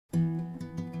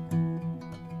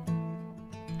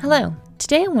Hello,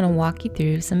 today I want to walk you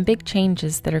through some big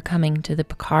changes that are coming to the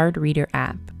Picard Reader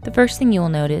app. The first thing you will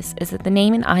notice is that the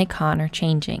name and icon are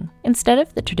changing. Instead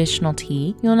of the traditional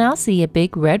T, you'll now see a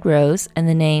big red rose and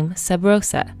the name Sub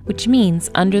Rosa, which means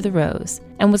under the rose,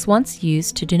 and was once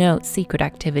used to denote secret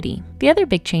activity. The other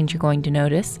big change you're going to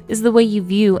notice is the way you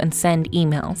view and send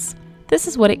emails. This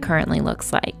is what it currently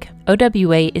looks like.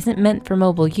 OWA isn't meant for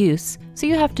mobile use, so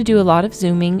you have to do a lot of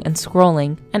zooming and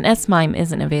scrolling, and S-MIME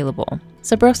isn't available.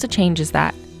 Sub Rosa changes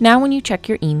that. Now when you check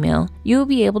your email, you will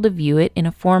be able to view it in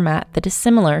a format that is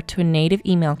similar to a native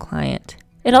email client.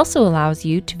 It also allows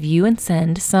you to view and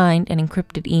send signed and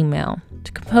encrypted email.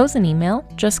 To compose an email,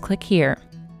 just click here.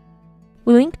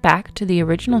 We link back to the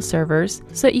original servers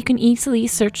so that you can easily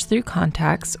search through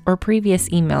contacts or previous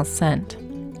emails sent.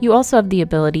 You also have the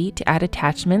ability to add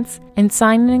attachments and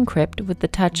sign and encrypt with the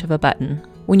touch of a button.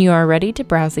 When you are ready to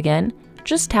browse again,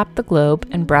 just tap the globe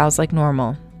and browse like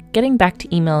normal. Getting back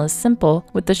to email is simple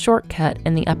with the shortcut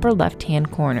in the upper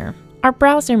left-hand corner. Our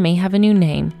browser may have a new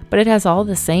name, but it has all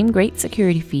the same great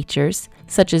security features,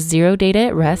 such as zero data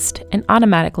at rest and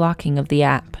automatic locking of the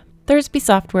app. Thursby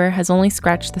software has only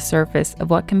scratched the surface of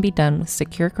what can be done with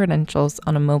secure credentials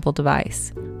on a mobile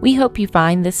device. We hope you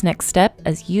find this next step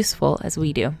as useful as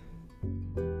we do.